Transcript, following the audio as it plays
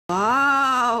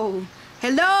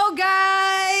Hello,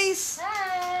 guys!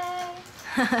 Hi!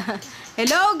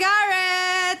 Hello,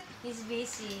 Garrett! He's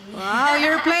busy. Wow,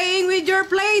 you're playing with your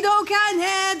Play-Doh can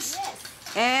heads! Yes.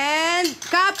 And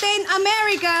Captain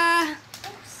America!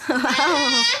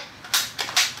 Wow!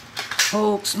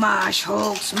 Hulk smash,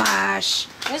 Hulk smash!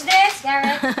 Who's this,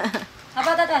 Garrett? How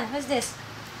about that one? Who's this?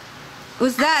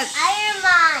 Who's that? Iron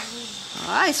Man.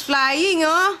 Ah, he's flying,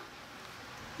 oh!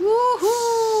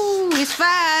 Woohoo! He's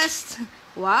fast!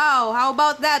 Wow, how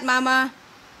about that, Mama?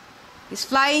 He's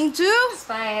flying too?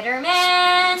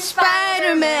 Spider-Man.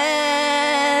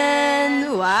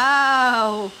 Spider-Man!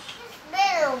 Wow!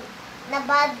 Venom, the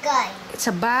bad guy. It's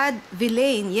a bad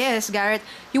villain. Yes, Garrett.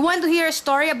 You want to hear a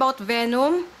story about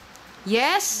Venom?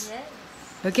 Yes? Yes.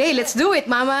 Okay, let's do it,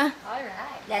 Mama.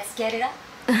 Alright, let's get it up.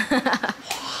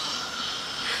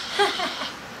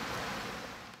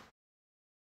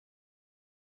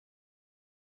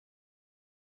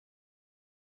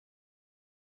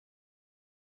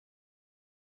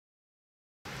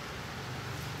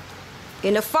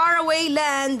 In a faraway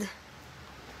land,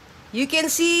 you can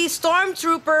see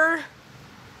Stormtrooper,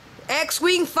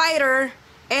 X-Wing Fighter,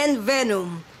 and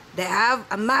Venom. They have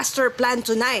a master plan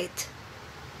tonight.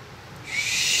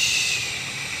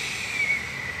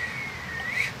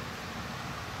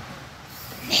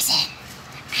 Listen,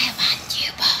 I want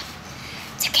you both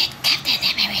to get Captain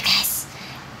America's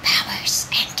powers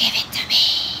and give it to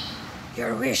me.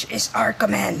 Your wish is our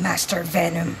command, Master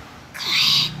Venom. Go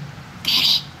ahead, get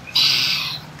it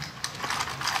now.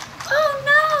 Oh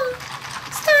no!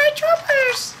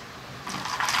 Stormtroopers!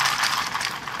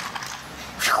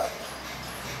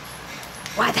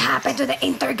 What happened to the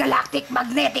intergalactic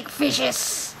magnetic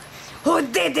fishes? Who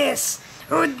did this?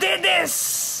 Who did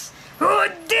this? Who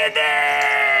did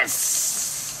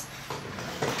this?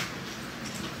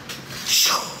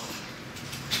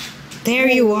 There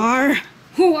you are.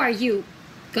 Who are you,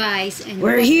 guys? And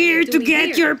We're what here are you to doing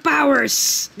get here? your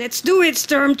powers. Let's do it,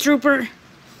 Stormtrooper.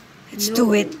 Let's do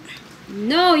No. it.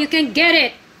 No, you can get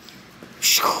it.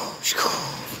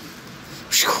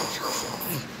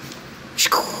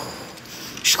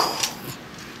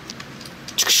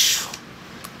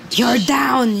 You're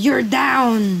down. You're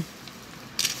down.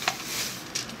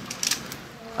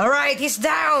 All right, he's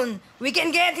down. We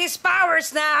can get his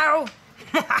powers now.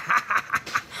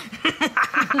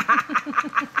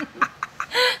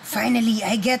 Finally,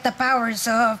 I get the powers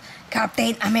of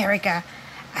Captain America.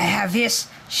 I have his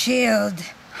shield.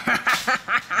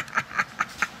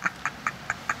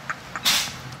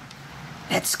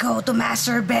 Let's go to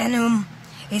Master Venom.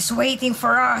 He's waiting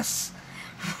for us.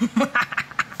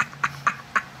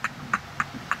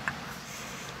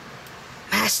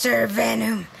 Master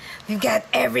Venom, we've got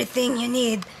everything you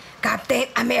need. Captain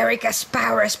America's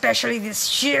power, especially this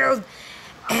shield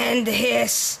and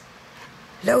his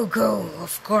logo,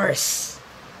 of course.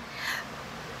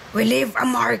 We leave a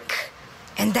mark,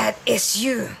 and that is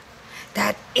you.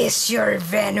 That is your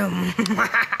Venom. Good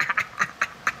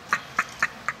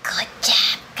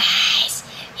job, guys.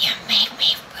 You make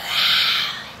me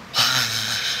proud.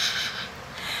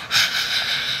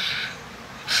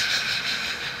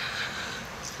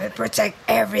 We'll protect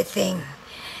everything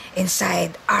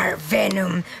inside our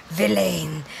Venom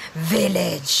villain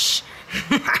village.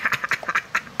 Good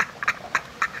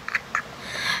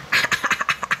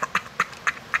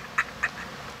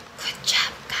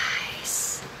job,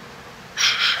 guys.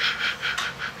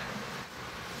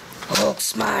 Hulk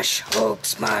smash, Hulk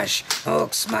smash,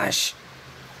 Hulk smash.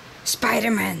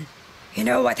 Spider-Man, you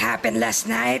know what happened last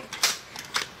night?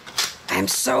 I'm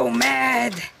so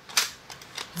mad.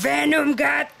 Venom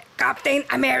got Captain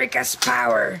America's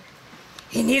power.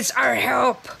 He needs our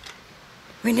help.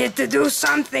 We need to do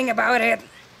something about it.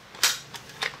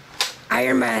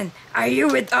 Iron Man, are you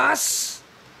with us?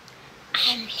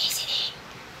 I'm listening.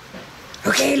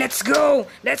 Okay, let's go.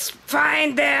 Let's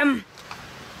find them.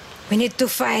 We need to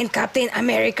find Captain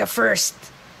America first.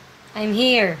 I'm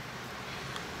here.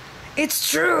 It's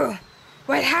true.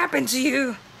 What happened to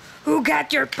you? Who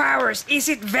got your powers? Is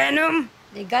it Venom?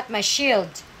 They got my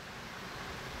shield.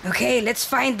 Okay, let's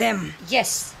find them.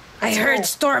 Yes. I let's heard go.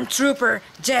 Stormtrooper,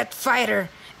 Jet Fighter,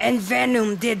 and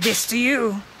Venom did this to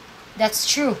you. That's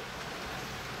true.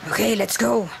 Okay, let's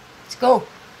go. Let's go.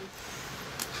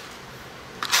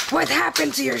 What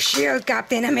happened to your shield,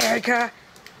 Captain America?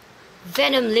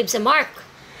 Venom leaves a mark.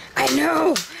 I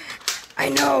know. I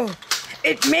know.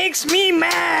 It makes me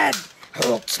mad.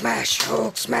 Hulk smash,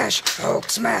 Hulk smash, Hulk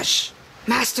smash.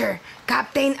 Master,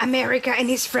 Captain America and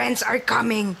his friends are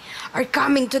coming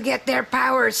to get their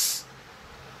powers.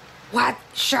 What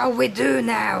shall we do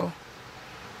now?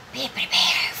 Be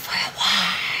prepared for a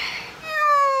war.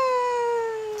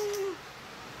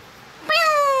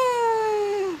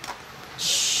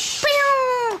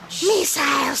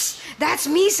 That's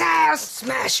missiles!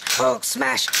 Smash! Hulk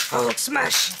smash! Hulk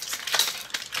smash!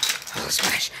 Hulk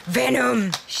smash!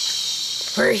 Venom!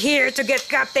 We're here to get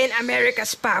Captain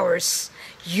America's powers.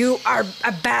 You are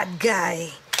a bad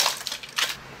guy.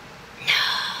 No,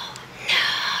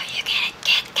 you can't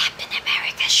get Captain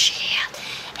America's shield.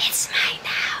 It's mine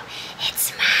now.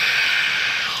 It's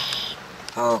mine.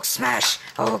 Hulk smash!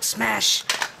 Hulk smash!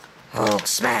 Hulk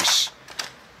smash!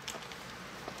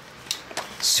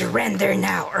 Surrender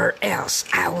now or else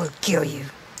I will kill you.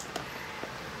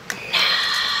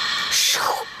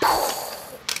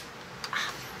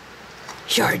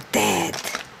 You're dead.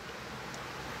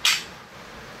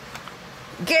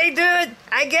 Okay, dude,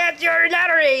 I get your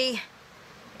lottery.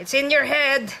 It's in your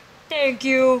head. Thank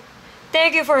you.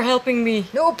 Thank you for helping me.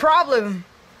 No problem.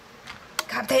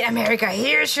 Captain America,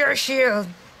 here's your shield.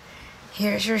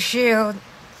 Here's your shield.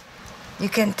 You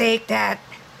can take that.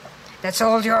 That's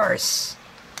all yours.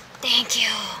 Thank you.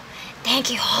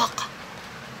 Thank you, Hulk.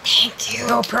 Thank you.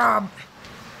 No prob.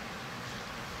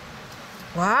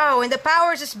 Wow, and the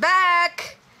powers is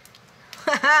back.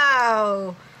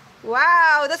 Wow.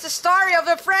 Wow, that's the story of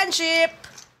the friendship.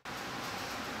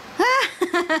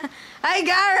 Hi,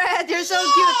 Garrett. You're so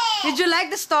cute. Did you like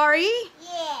the story?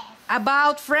 Yes.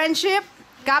 About friendship?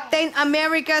 Captain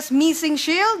America's missing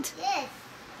shield? Yes.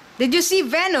 Did you see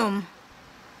Venom?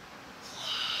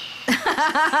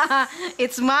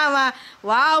 It's Mama.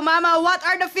 Wow, Mama, what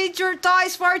are the feature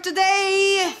toys for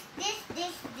today?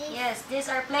 This. Yes, these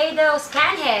are Play-Doh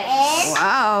scan heads.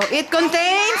 Wow, it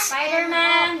contains...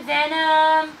 Spider-Man,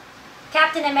 Venom,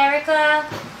 Captain America,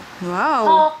 Wow.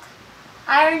 Hulk,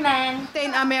 Iron Man.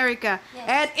 Captain America. Yes.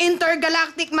 And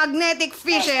intergalactic magnetic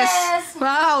fishes. Fishes.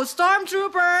 Wow,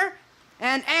 Stormtrooper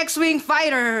and X-Wing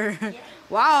fighter.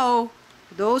 Wow,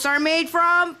 those are made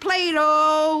from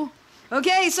Play-Doh.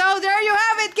 Okay, so there you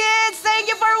have it, kids. Thank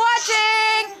you for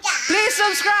watching. Please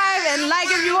subscribe and like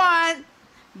if you want.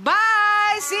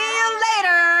 Bye. See you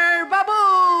later.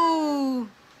 Babu.